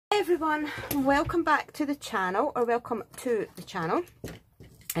everyone, welcome back to the channel, or welcome to the channel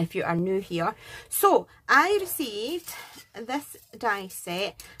if you are new here. So I received this die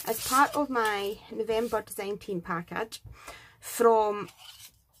set as part of my November design team package from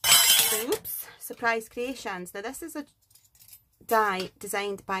Surprise Creations. Now this is a die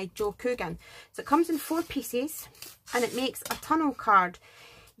designed by Coogan. So it comes in 4 pieces and it makes a tunnel card.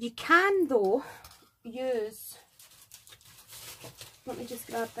 You can though use, let me just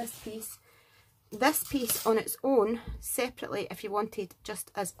grab this piece on its own separately if you wanted,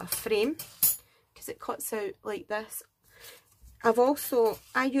 just as a frame, because it cuts out like this.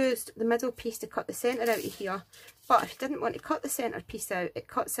 I used the middle piece to cut the centre out of here, but if you didn't want to cut the centre piece out, it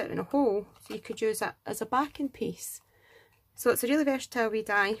cuts out in a hole, so you could use it as a backing piece. So it's a really versatile wee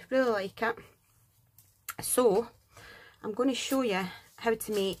die, really like it. So I'm going to show you how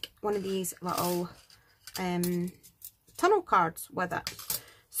to make one of these little tunnel cards with it.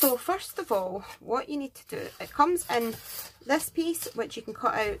 So first of all, what you need to do, it comes in this piece, which you can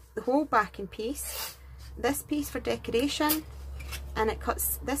cut out the whole backing piece, this piece for decoration, and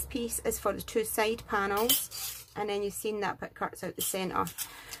this piece is for the 2 side panels, and then you've seen that bit cuts out the centre.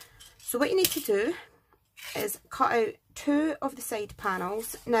 So what you need to do is cut out 2 of the side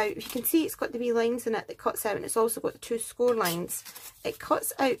panels. Now you can see it's got the wee lines in it that cuts out, and it's also got the 2 score lines. It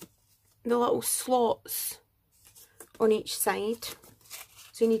cuts out the little slots on each side,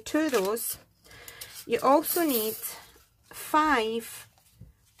 so you need 2 of those. You also need 5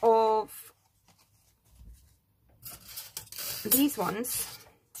 of these ones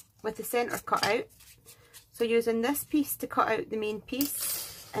with the centre cut out, so using this piece to cut out the main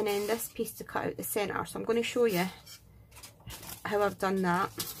piece and then this piece to cut out the centre. So I'm going to show you how I've done that.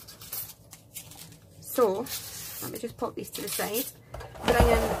 So let me just pop these to the side, bring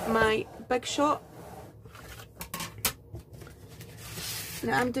in my Big Shot.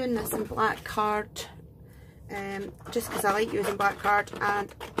 Now I'm doing this in black card, just because I like using black card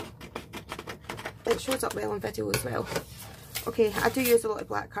and it shows up well on video as well. Okay, I do use a lot of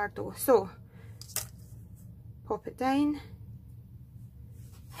black card though, so pop it down.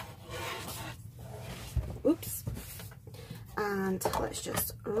 Oops. And let's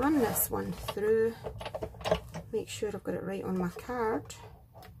just run this one through, make sure I've got it right on my card.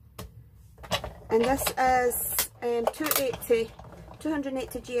 And this is 280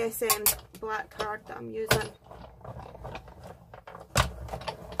 GSM black card that I'm using.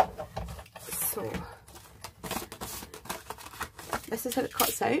 So this is how it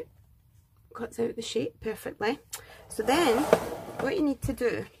cuts out the shape perfectly. So then what you need to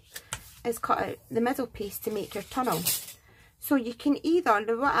do is cut out the middle piece to make your tunnel. So you can either,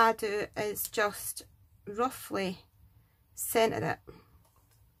 now what I do is just roughly centre it,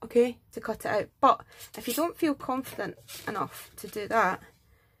 okay, to cut it out. But if you don't feel confident enough to do that,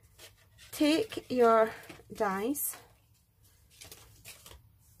 take your dies,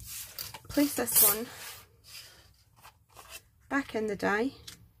 place this one back in the die,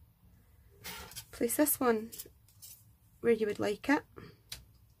 place this one where you would like it,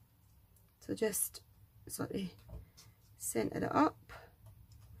 so just sort of centre it up,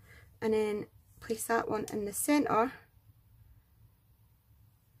 and then place that one in the centre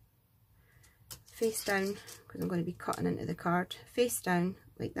face down, because I'm going to be cutting into the card, face down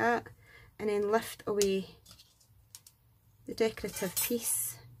like that, and then lift away the decorative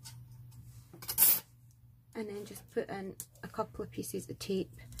piece, and then just put in a couple of pieces of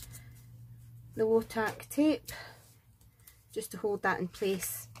tape, the low tack tape, just to hold that in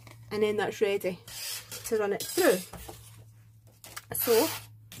place, and then that's ready to run it through. So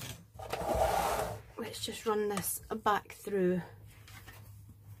let's just run this back through.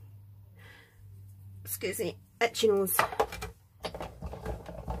 Excuse me, itchy nose.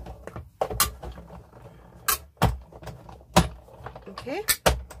 Okay,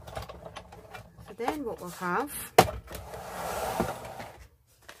 so then what we'll have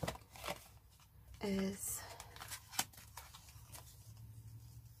is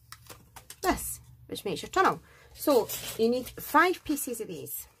this, which makes your tunnel. So you need 5 pieces of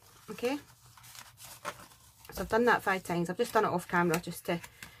these, okay? So I've done that 5 times. I've just done it off camera just to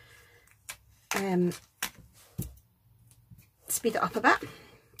speed it up a bit.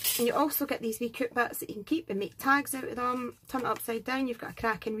 And you also get these wee coot bits that you can keep and make tags out of them. Turn it upside down, you've got a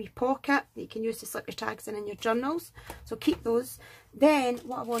cracking wee pocket that you can use to slip your tags in your journals, so keep those. Then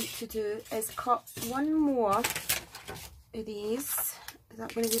what I want to do is cut one more of these. Is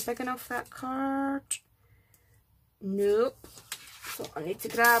that going to be big enough, that card? Nope. So I need to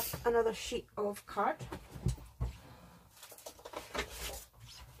grab another sheet of card.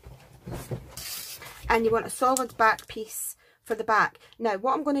 And you want a solid back piece for the back. Now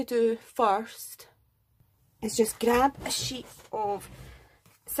what I'm going to do first is just grab a sheet of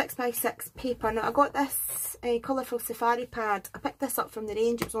 6x6 paper. Now I got this colourful safari pad. I picked this up from the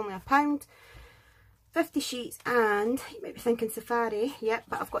range, it was only £1. 50 sheets, and you might be thinking safari, yep,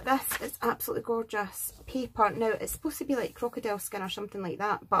 but I've got this. It's absolutely gorgeous paper. Now it's supposed to be like crocodile skin or something like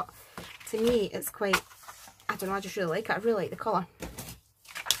that, but to me it's quite, I don't know, I just really like it. I really like the colour.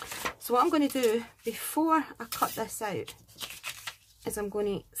 So what I'm going to do before I cut this out is I'm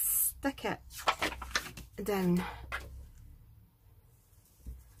going to stick it down.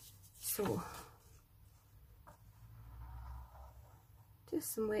 So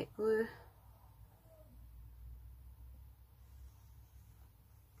just some wet glue.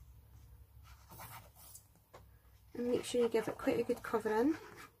 And make sure you give it quite a good covering.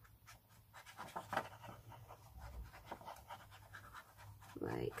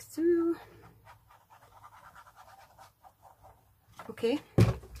 Like so. Okay.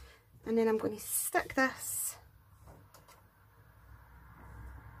 And then I'm going to stick this.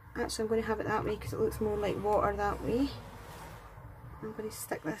 Actually, I'm going to have it that way because it looks more like water that way. I'm going to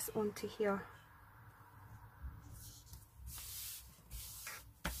stick this onto here.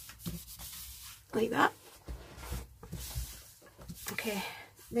 Like that. Okay,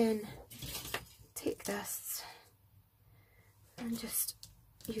 then take this and just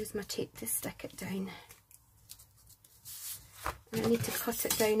use my tape to stick it down. And I need to cut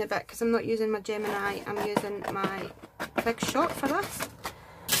it down a bit because I'm not using my Gemini, I'm using my Big Shot for this.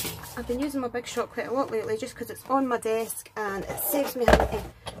 I've been using my Big Shot quite a lot lately just because it's on my desk and it saves me having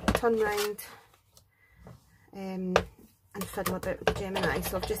to turn round and fiddle about with the Gemini,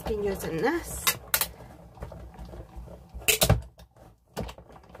 so I've just been using this.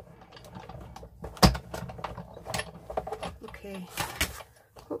 Okay,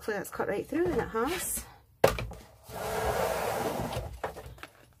 hopefully that's cut right through, and it has.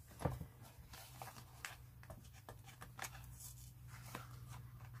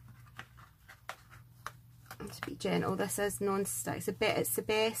 To be gentle, this is non-stick. It's the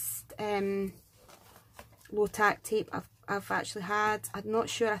best low tack tape I've actually had. I'm not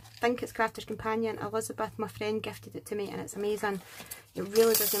sure, I think it's Crafter's Companion. Elizabeth, my friend, gifted it to me and it's amazing. It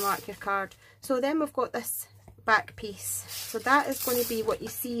really doesn't mark your card. So then we've got this back piece. So that is going to be what you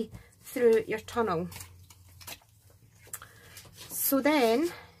see through your tunnel. So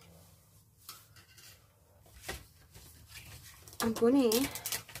then I'm going to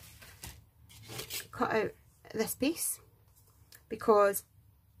cut out this piece because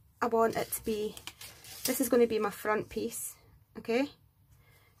I want it to be, this is going to be my front piece, okay?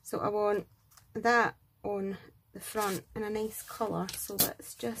 So I want that on the front in a nice colour. So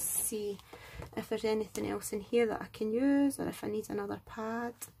let's just see if there's anything else in here that I can use, or if I need another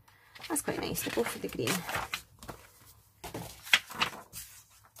pad. That's quite nice to go for the green.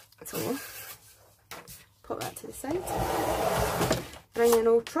 So put that to the side. Bring in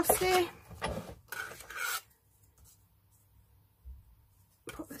old trusty.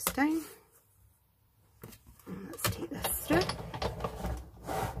 Put this down. And let's take this through.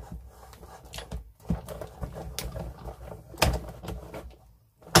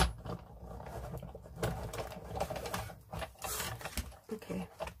 Okay.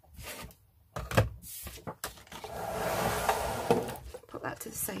 Put that to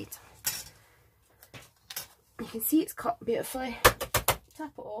the side. You can see it's cut beautifully.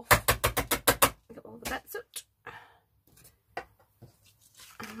 Tap it off. Get all the bits out.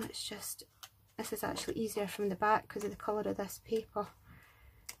 And let's just, this is actually easier from the back because of the colour of this paper.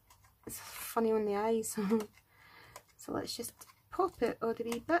 It's funny on the eyes. So let's just pop it all the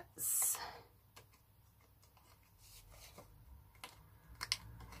wee bits.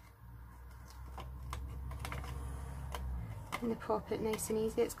 And pop it nice and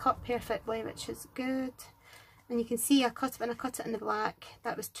easy. It's cut perfectly, which is good. And you can see when I cut it in the black,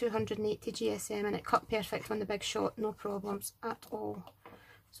 that was 280 GSM and it cut perfect on the Big Shot, no problems at all.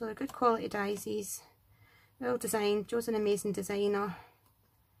 So they're good quality dies, these. Well designed. Joe's an amazing designer.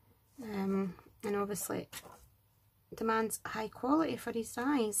 And obviously demands high quality for his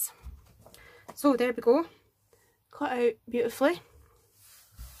dies. So there we go. Cut out beautifully.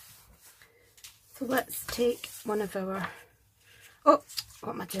 So let's take one of our, oh,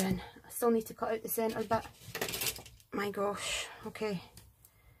 what am I doing? I still need to cut out the centre bit. My gosh, okay.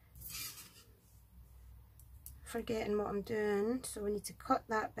 Forgetting what I'm doing, so we need to cut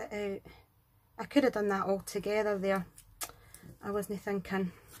that bit out. I could have done that all together there. I wasn't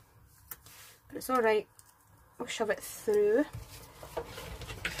thinking. But it's alright. I'll shove it through.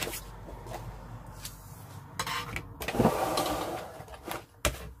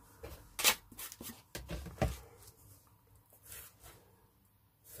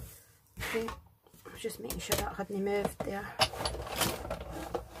 Okay, I was just making sure that hadn't moved there.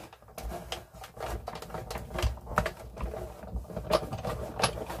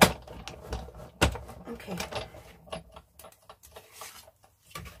 Okay.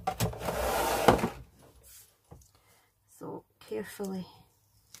 So carefully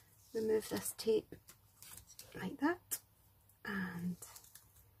remove this tape like that and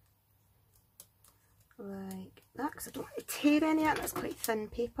like that, because I don't want to tear any of it. That's quite thin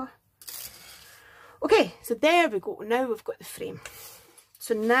paper. Okay, so there we go. Now we've got the frame.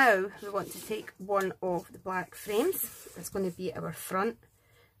 So now we want to take one of the black frames. It's going to be our front,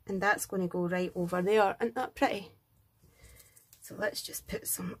 and that's going to go right over there. Isn't that pretty? So let's just put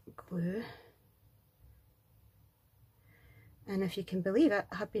some glue. And if you can believe it,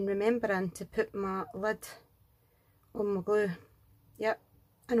 I have been remembering to put my lid on my glue. Yep,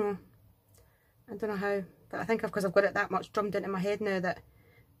 I know. I don't know how, but I think because I've got it that much drummed into my head now that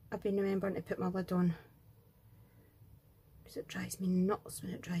I've been remembering to put my lid on. Because it drives me nuts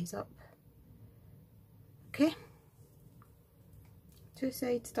when it dries up. Okay. 2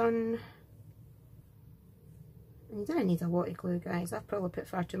 sides done. And you don't need a lot of glue, guys. I've probably put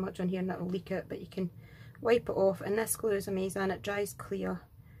far too much on here and that'll leak out, but you can wipe it off. And this glue is amazing. It dries clear.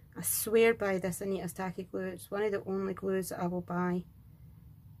 I swear by this Anita's Tacky glue. It's one of the only glues that I will buy.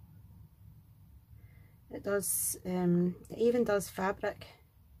 It does, it even does fabric.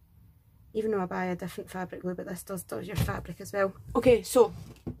 Even though I buy a different fabric glue, but this does your fabric as well. Okay, so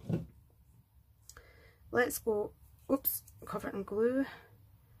let's go, oops, cover it in glue.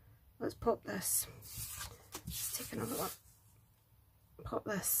 Let's pop this. Let's take another one. Pop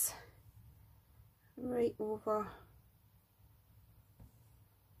this right over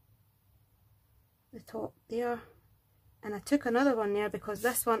the top there. And I took another one there because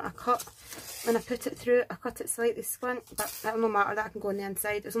this one I cut, when I put it through, I cut it slightly squint, but that'll no matter, that can go on the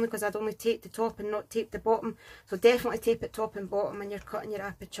inside. It's only because I'd only taped the top and not taped the bottom. So definitely tape it top and bottom when you're cutting your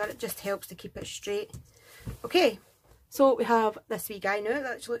aperture. It just helps to keep it straight. Okay, so we have this wee guy now.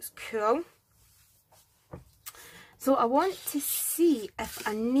 That looks cool. So I want to see if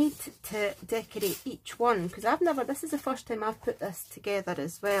I need to decorate each one, because I've never, this is the first time I've put this together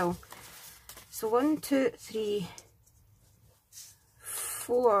as well. So 1, 2, 3,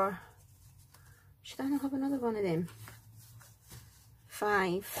 4, should I not have another one of them?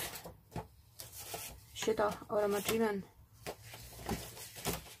 5, should I, or am I dreaming?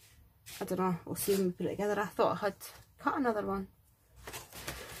 I don't know, we'll see when we put it together. I thought I had cut another one.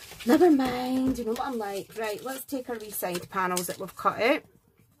 Never mind, you know what I'm like. Right, let's take our wee side panels that we've cut out.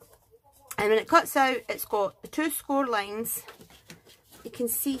 And when it cuts out, it's got the 2 score lines. You can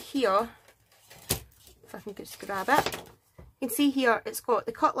see here, if I can just grab it. You can see here it's got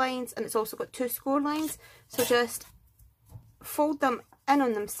the cut lines and it's also got 2 score lines. So just fold them in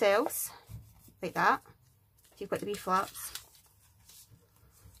on themselves like that. You've got the wee flaps.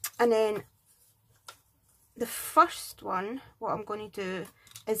 And then the first one, what I'm going to do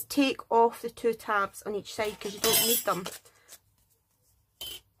is take off the 2 tabs on each side because you don't need them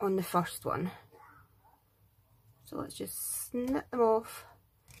on the first one. So let's just snip them off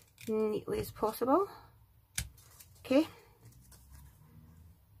neatly as possible. Okay.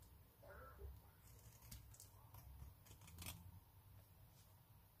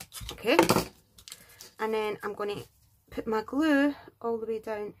 Okay, and then I'm going to put my glue all the way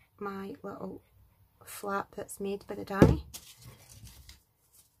down my little flap that's made by the die.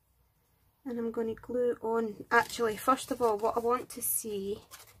 And I'm going to glue on, actually first of all what I want to see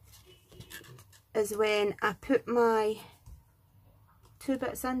is when I put my 2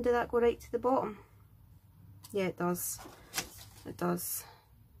 bits in, did that go right to the bottom? Yeah, it does. It does.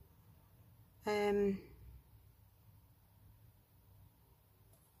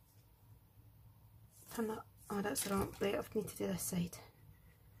 I'm not, oh that's wrong, right, I need to do this side.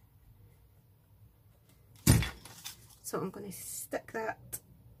 So I'm going to stick that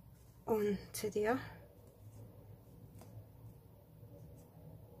on to there.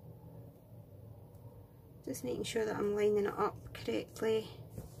 Just making sure that I'm lining it up correctly.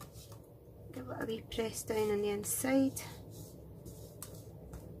 Give it a wee press down on the inside.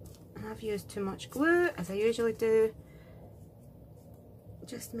 And I've used too much glue, as I usually do.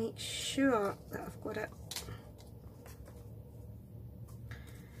 Just make sure that I've got it.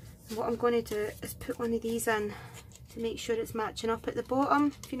 And what I'm going to do is put one of these in to make sure it's matching up at the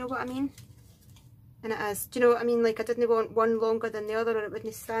bottom, if you know what I mean. And it is. Do you know what I mean? Like I didn't want one longer than the other or it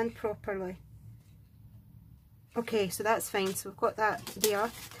wouldn't stand properly. Okay, so that's fine. So we've got that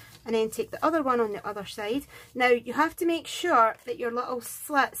there. And then take the other one on the other side. Now you have to make sure that your little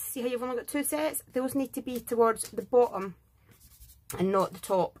slits, see how you've only got 2 sets? Those need to be towards the bottom and not the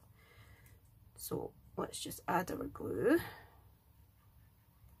top. So let's just add our glue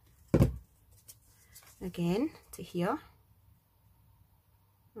again to here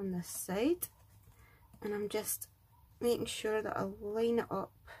on this side, and I'm just making sure that I line it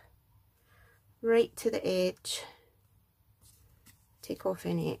up right to the edge. Take off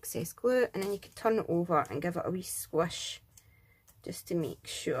any excess glue, and then you can turn it over and give it a wee squish just to make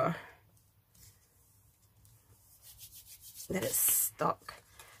sure that it's stuck.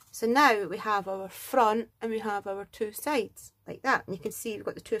 So now we have our front and we have our two sides like that, and you can see we've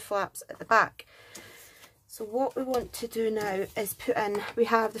got the two flaps at the back. So what we want to do now is put in, we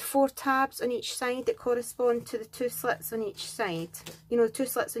have the 4 tabs on each side that correspond to the 2 slits on each side. You know, the 2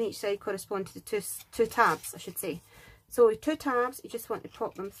 slits on each side correspond to the two tabs, I should say. So with 2 tabs, you just want to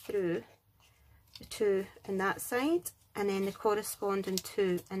pop them through the 2 in that side, and then the corresponding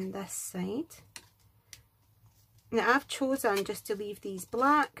 2 in this side. Now I've chosen just to leave these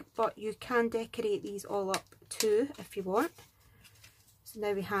black, but you can decorate these all up too if you want. So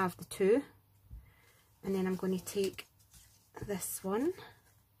now we have the 2. And then I'm going to take this one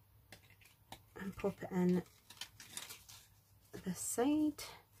and pop it in this side,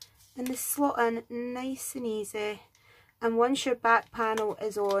 and they slot in nice and easy, and once your back panel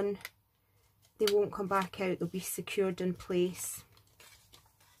is on, they won't come back out, they'll be secured in place.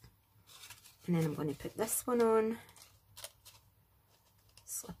 And then I'm going to put this one on,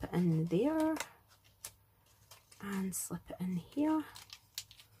 slip it in there and slip it in here.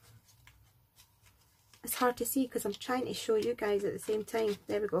 It's hard to see because I'm trying to show you guys at the same time.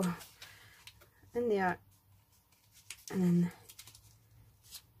 There we go. In there. And then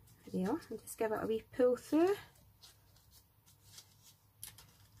there. And just give it a wee pull through.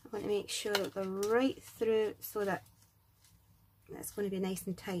 I want to make sure that they're right through so that it's going to be nice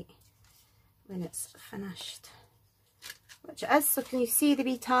and tight when it's finished. Which it is. So can you see the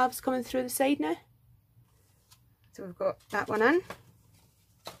wee tabs coming through the side now? So we've got that one in.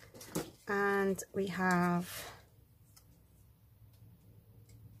 And we have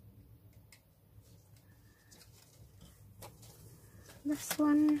this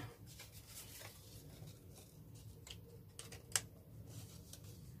one.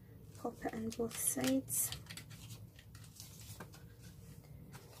 Pop it in both sides.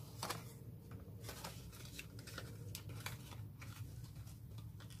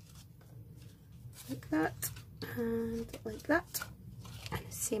 Like that and like that.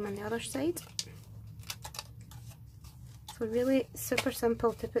 Same on the other side. So really super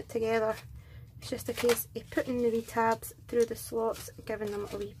simple to put together. It's just a case of putting the wee tabs through the slots, giving them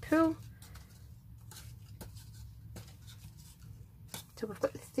a wee pull. So we've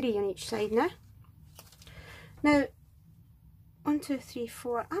got the 3 on each side now. Now 1, 2, 3,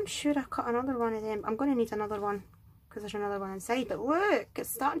 4. I'm sure I cut another one of them. I'm going to need another one because there's another one inside. But look, it's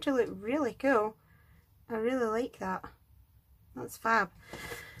starting to look really cool. I really like that. That's fab.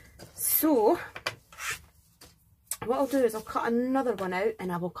 So what I'll do is I'll cut another one out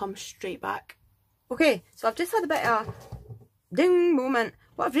and I will come straight back. Okay, so I've just had a bit of a ding moment.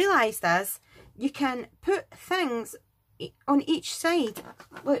 What I've realised is you can put things on each side.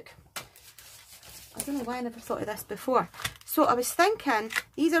 Look, I don't know why I never thought of this before. So I was thinking,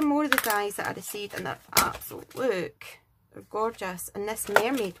 these are more of the dies that I received, and they're absolute, look, they're gorgeous. And this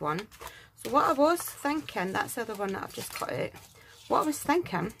mermaid one. So what I was thinking, that's the other one that I've just cut out. What I was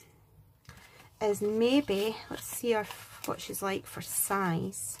thinking is maybe, let's see what she's like for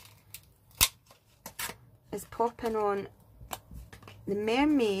size, is popping on the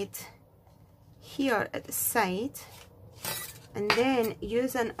mermaid here at the side, and then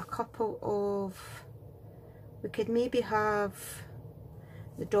using a couple of, we could maybe have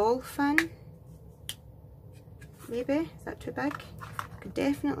the dolphin, maybe, is that too big? Could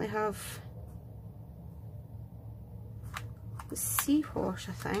definitely have the seahorse,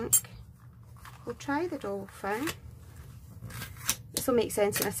 I think. We'll try the dolphin. This will make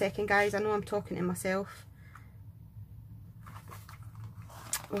sense in a second, guys. I know I'm talking to myself.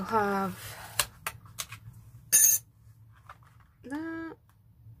 We'll have that,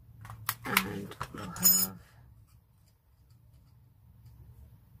 and we'll have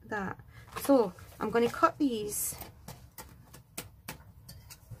that. So I'm going to cut these,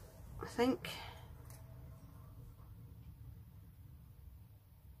 I think,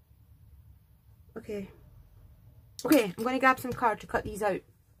 okay, I'm going to grab some card to cut these out.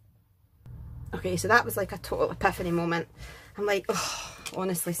 Okay, so that was like a total epiphany moment. I'm like, oh,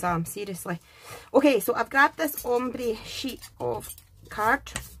 honestly, Sam, seriously. Okay, so I've grabbed this ombre sheet of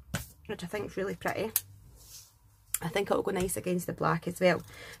card, which I think is really pretty. I think it'll go nice against the black as well.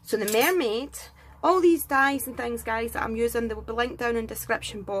 So the mermaid, all these dies and things, guys, that I'm using, they will be linked down in the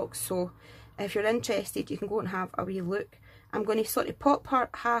description box. So if you're interested, you can go and have a wee look. I'm going to sort of pop her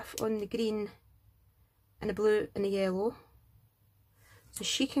half on the green and the blue and the yellow, so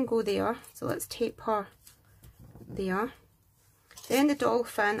she can go there. So let's tape her there. Then the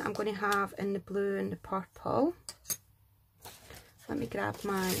dolphin I'm going to have in the blue and the purple. Let me grab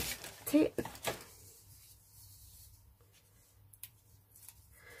my tape.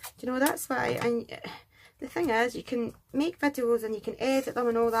 Do you know, that's why, and the thing is, you can make videos and you can edit them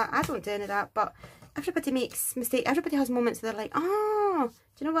and all that. I don't do any of that, but everybody makes mistakes. Everybody has moments where they're like, oh,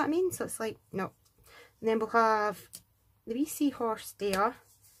 do you know what I mean? So it's like, no. And then we'll have the wee seahorse there.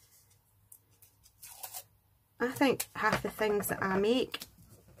 I think half the things that I make,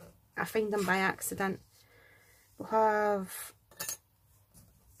 I find them by accident. We'll have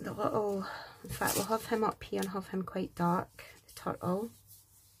the little, in fact, we'll have him up here and have him quite dark, the turtle.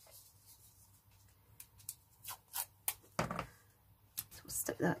 So we'll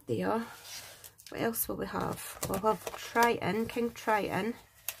stick that there. What else will we have? We'll have Triton, King Triton.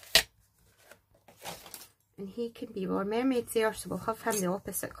 And he can be, well, our mermaid's there, so we'll have him the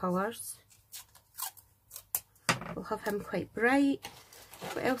opposite colours. We'll have him quite bright.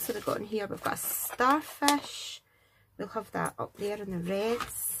 What else have we got in here? We've got a starfish. We'll have that up there in the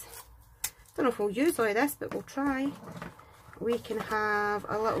reds. Don't know if we'll use all of this, but we'll try. We can have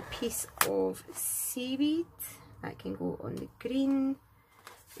a little piece of seaweed. That can go on the green.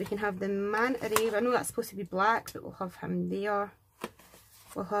 We can have the manta ray. I know that's supposed to be black, but we'll have him there.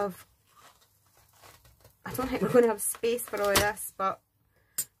 We'll have... I don't think we're going to have space for all of this, but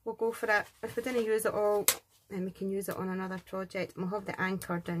we'll go for it. If we didn't use it all, then we can use it on another project. And we'll have the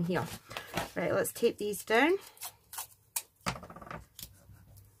anchor down here. Right, let's tape these down.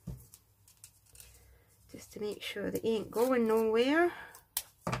 Just to make sure they ain't going nowhere.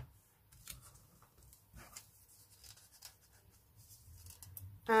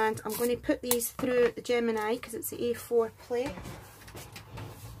 And I'm going to put these through the Gemini because it's the A4 plate.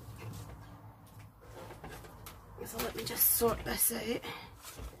 So let me just sort this out.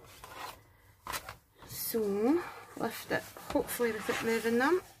 So, lift it, hopefully without moving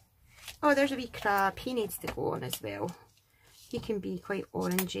them. Oh, there's a wee crab. He needs to go on as well. He can be quite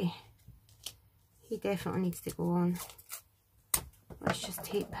orangey. He definitely needs to go on. Let's just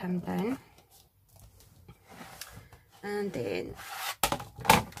tape him down. And then...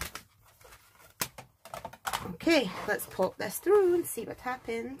 okay, let's pop this through and see what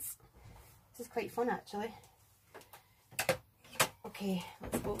happens. This is quite fun actually. Okay,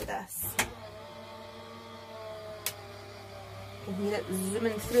 let's go with this. You can hear it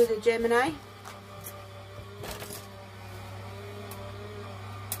zooming through the Gemini.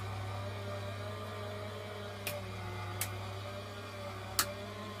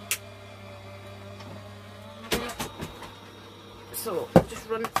 So, just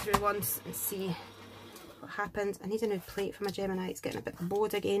run it through once and see what happens. I need a new plate for my Gemini. It's getting a bit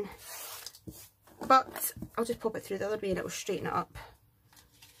bowed again. But I'll just pop it through the other way and it will straighten it up.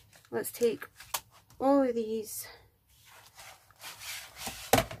 Let's take all of these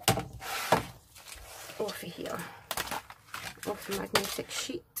off of here, off the magnetic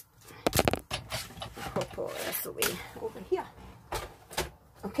sheet. Pop all of this away over here.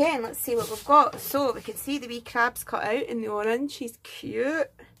 Okay, and let's see what we've got. So we can see the wee crab's cut out in the orange. He's cute.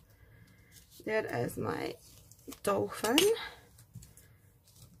 There is my dolphin.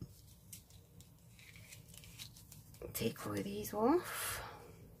 Take all of these off.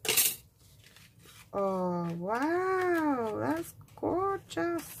 Oh wow, that's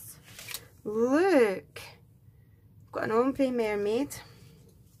gorgeous. Look, got an ombre mermaid.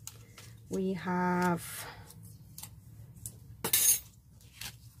 We have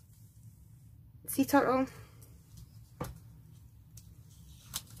sea turtle.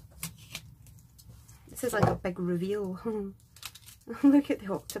 This is like a big reveal. Look at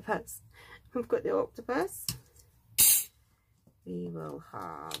the octopus. We've got the octopus. We will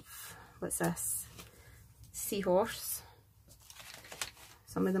have, what's this? Seahorse.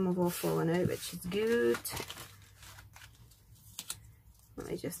 Some of them have all fallen out, which is good. Let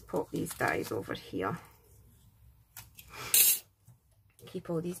me just pop these dies over here. Keep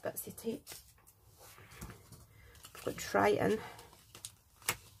all these bits of tape. I've got Triton.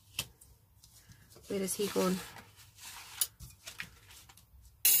 Where is he going?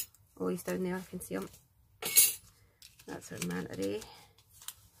 Oh, he's down there, I can see him. That's our manta ray.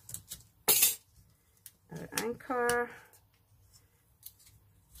 Our anchor.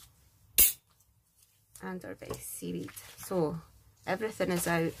 And our base seaweed. So everything is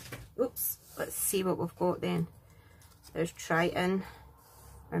out. Oops, let's see what we've got then. There's Triton,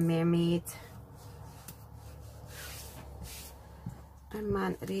 our mermaid. and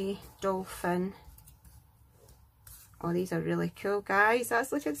manta ray, dolphin. Oh, these are really cool, guys.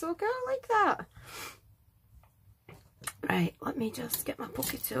 That's looking so cool. I like that. Right, let me just get my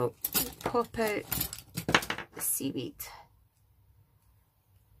pocket tool and pop out the seaweed.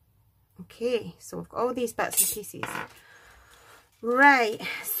 Okay, so we've got all these bits and pieces. Right,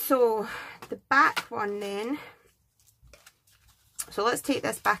 so the back one then. So let's take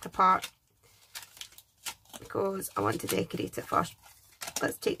this back apart because I want to decorate it first.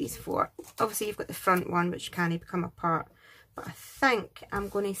 Let's take these 4. Obviously you've got the front one which can become apart, but I think I'm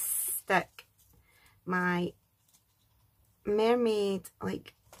going to stick my mermaid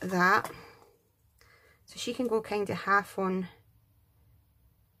like that, so she can go kind of half on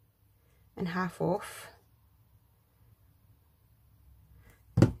and half off.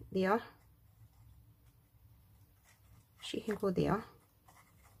 There, she can go there.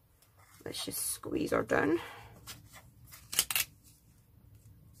 Let's just squeeze her down.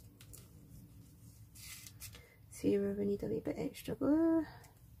 See where we need a wee bit extra glue.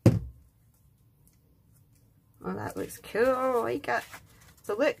 Oh, that looks cool. I like it.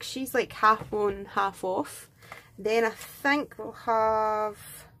 So look, she's like half on, half off. Then I think we'll have,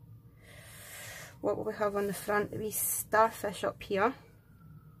 what will we have on the front? A wee starfish up here.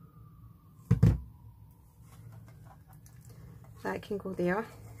 That can go there.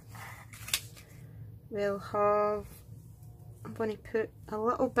 We'll have, I'm going to put a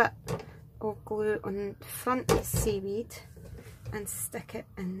little bit of glue on the front of the seaweed and stick it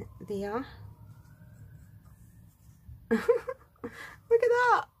in there. Look at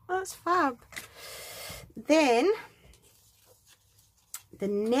that, that's fab. Then the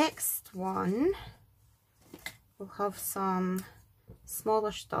next one, we'll have some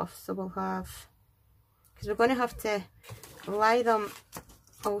smaller stuff. So we'll have, because we're going to have to lie them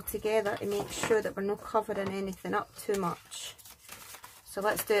all together to make sure that we're not covering anything up too much. So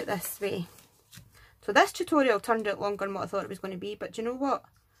let's do it this way. So this tutorial turned out longer than what I thought it was going to be, but do you know what?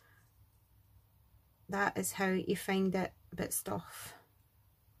 That is how you find it a bit stuff.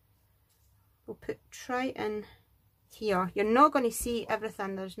 We'll put Triton here. You're not going to see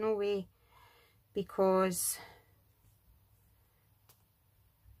everything, there's no way, because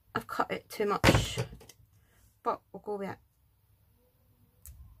I've cut it too much, but we'll go with it.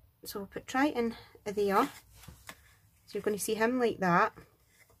 So we'll put Triton there. So you're going to see him like that.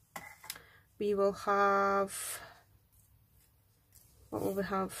 We will have, what will we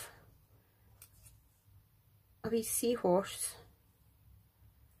have? A wee seahorse.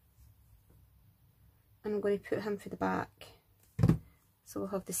 And I'm going to put him for the back. So we'll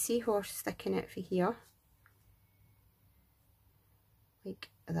have the seahorse sticking out for here. Like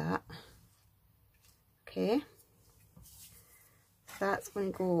that. Okay. That's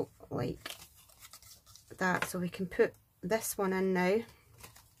going to go like that. So we can put this one in now.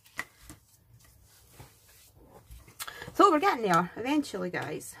 So we're getting there eventually,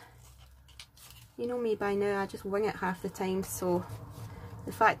 guys. You know me by now, I just wing it half the time, so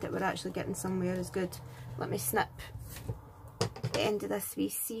the fact that we're actually getting somewhere is good. Let me snip the end of this wee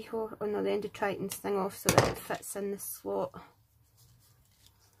seahorse, or no, the end of Triton's thing off so that it fits in the slot.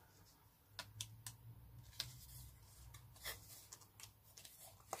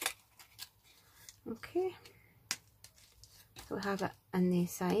 Okay, so we have it in the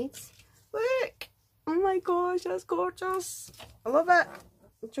sides. Look! Oh my gosh, that's gorgeous! I love it!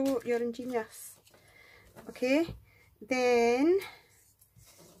 Jo, you're ingenious. Okay, then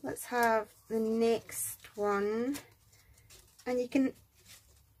let's have the next one, and you can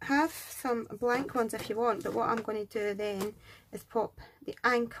have some blank ones if you want, but what I'm going to do then is pop the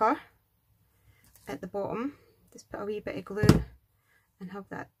anchor at the bottom, just put a wee bit of glue and have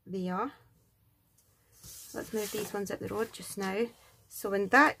that there. Let's move these ones up the road just now. So when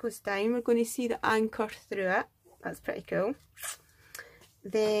that goes down, we're going to see the anchor through it. That's pretty cool.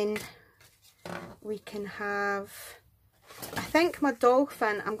 Then we can have, I think my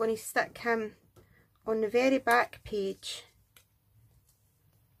dolphin, I'm going to stick him on the very back page.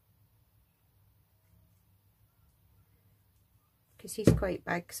 Because he's quite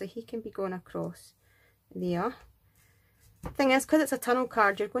big, so he can be going across there. Thing is, because it's a tunnel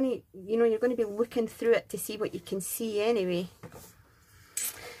card, you're going to, you're going to be looking through it to see what you can see anyway.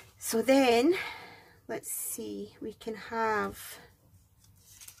 So then, let's see, we can have,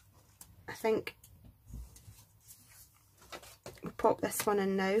 I think, we'll pop this one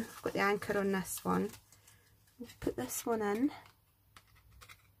in now. I've got the anchor on this one. We'll put this one in.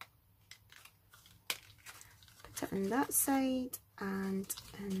 Put it in that side and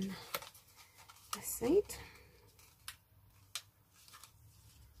in this side.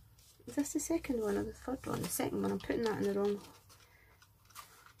 Is this the second one or the third one? The second one, I'm putting that in the wrong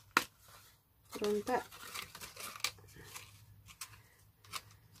wrong bit.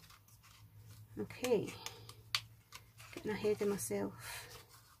 Okay, getting ahead of myself.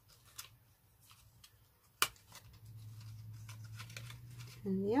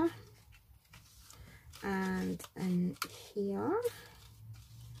 In there, and in here,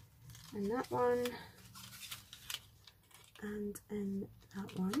 and that one, and in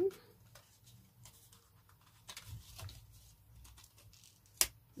that one.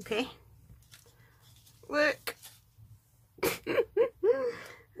 Okay, look. That's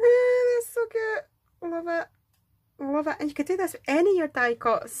so cute. Love it. Love it. And you could do this with any of your die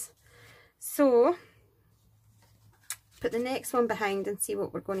cuts. So put the next one behind and see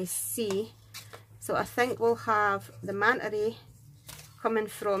what we're going to see. So I think we'll have the manta ray coming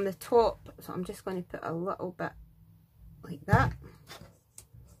from the top. So I'm just going to put a little bit like that.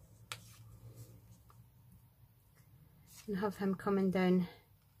 And have him coming down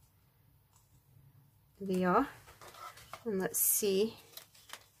there. And let's see.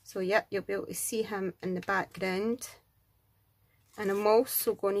 So yep, you'll be able to see him in the background. And I'm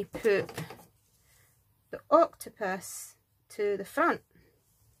also going to put the octopus to the front.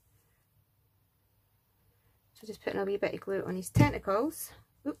 So just putting a wee bit of glue on his tentacles.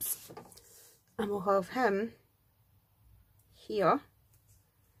 Oops. And we'll have him here,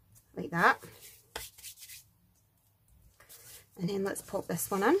 like that. And then let's pop this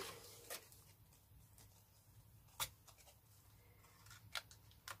one in.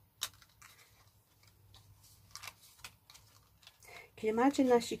 Can you imagine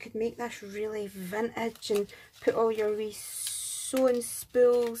this? You could make this really vintage and put all your wee sewing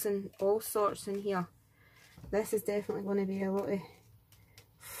spools and all sorts in here. This is definitely going to be a lot of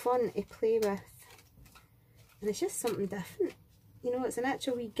fun to play with. And it's just something different. You know, it's an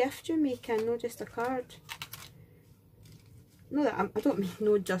actual wee gift you're making, not just a card. No, that I don't mean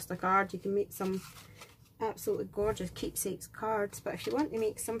no just a card. You can make some absolutely gorgeous keepsakes cards. But if you want to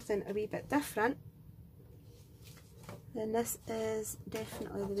make something a wee bit different, then this is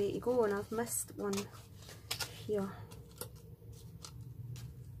definitely the way to go. And I've missed one here.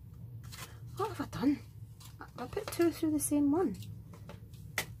 What have I done? I put two through the same one.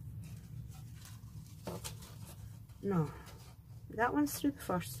 No, that one's through the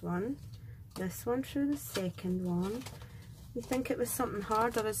first one, this one through the second one. You think it was something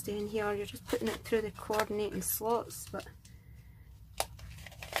hard I was doing here, you're just putting it through the coordinating slots, but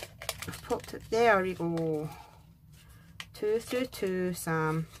I've popped it. There you go. 2 through 2,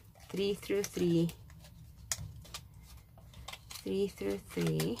 Sam. 3 through 3. 3 through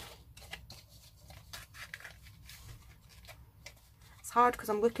 3. It's hard because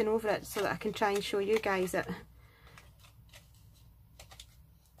I'm looking over it so that I can try and show you guys it.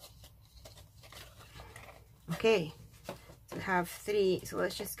 Okay, so we have 3, so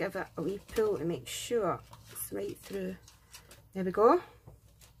let's just give it a wee pull to make sure it's right through. There we go.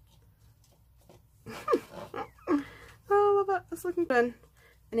 Oh, I love it, it's looking good.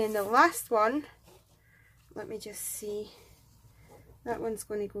 And then the last one, let me just see, that one's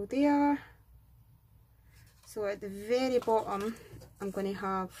going to go there. So at the very bottom, I'm going to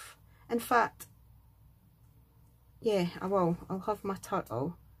have, in fact, yeah, I'll have my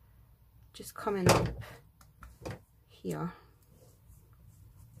turtle just coming up here,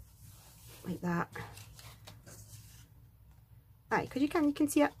 like that. Aye, because you can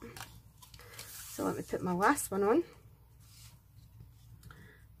see it. So let me put my last one on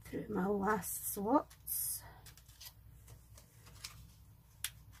through my last slots.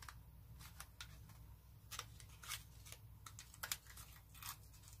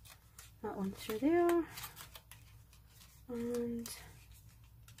 That one through there, and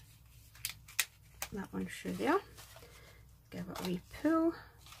that one through there. Give it a wee pull,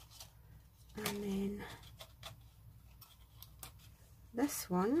 and then this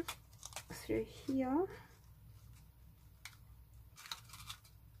one through here.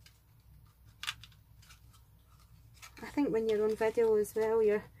 I think when you're on video as well,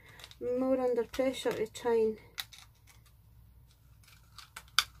 you're more under pressure to try and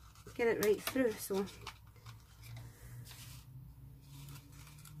get it right through, so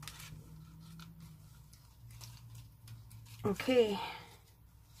okay,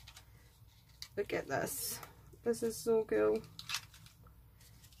 look at this. This is so cool.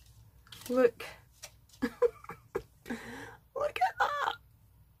 Look. Look at that.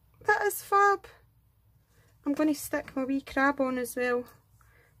 That is fab. I'm going to stick my wee crab on as well.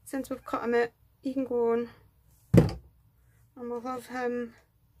 Since we've cut him out, he can go on. And we'll have him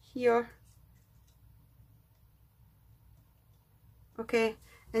here. Okay,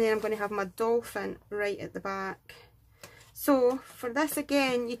 and then I'm going to have my dolphin right at the back. So for this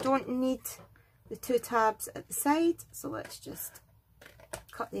again, you don't need the 2 tabs at the side. So let's just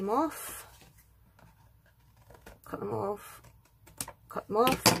cut them off. Cut them off. Cut them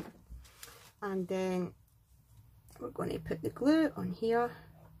off. And then we're going to put the glue on here.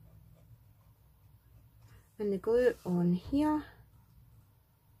 And the glue on here.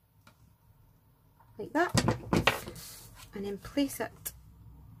 Like that. And then place it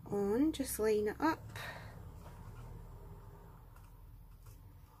on, just line it up.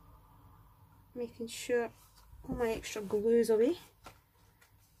 Making sure all my extra glue is away.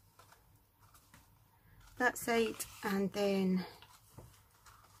 That side, and then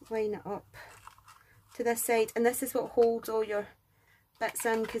line it up to this side. And this is what holds all your bits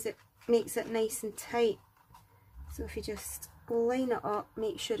in, because it makes it nice and tight. So if you just line it up,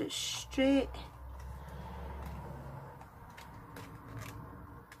 make sure it's straight.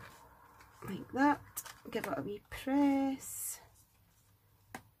 Like that. Give it a wee press.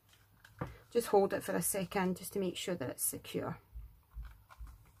 Just hold it for a second just to make sure that it's secure.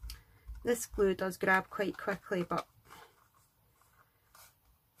 This glue does grab quite quickly, but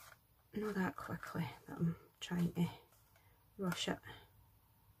not that quickly that I'm trying to rush it.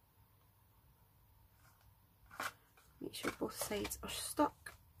 Make sure both sides are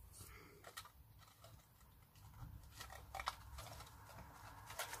stuck.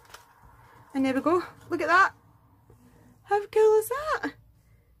 And there we go. Look at that. How cool is that?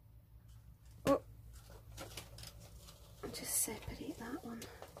 Oh, I'll just separate that one.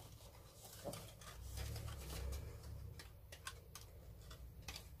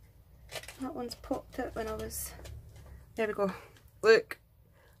 That one's popped out when I was... There we go. Look.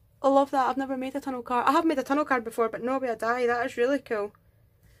 I love that. I've never made a tunnel card. I have made a tunnel card before, but not with a die. That is really cool.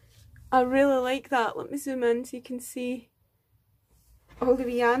 I really like that. Let me zoom in so you can see all the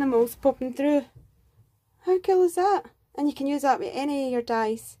wee animals popping through. How cool is that? And you can use that with any of your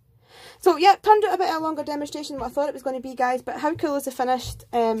dies. So yeah, turned out a bit of a longer demonstration than what I thought it was going to be, guys, but how cool is the finished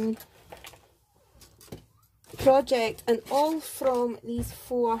project, and all from these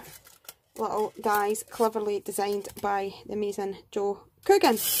 4 little dies cleverly designed by the amazing Jo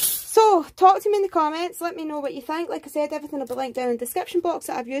Coogan. So talk to me in the comments, let me know what you think. Like I said, everything will be linked down in the description box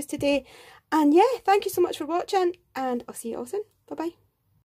that I've used today. And yeah, thank you so much for watching, and I'll see you all soon. Bye bye.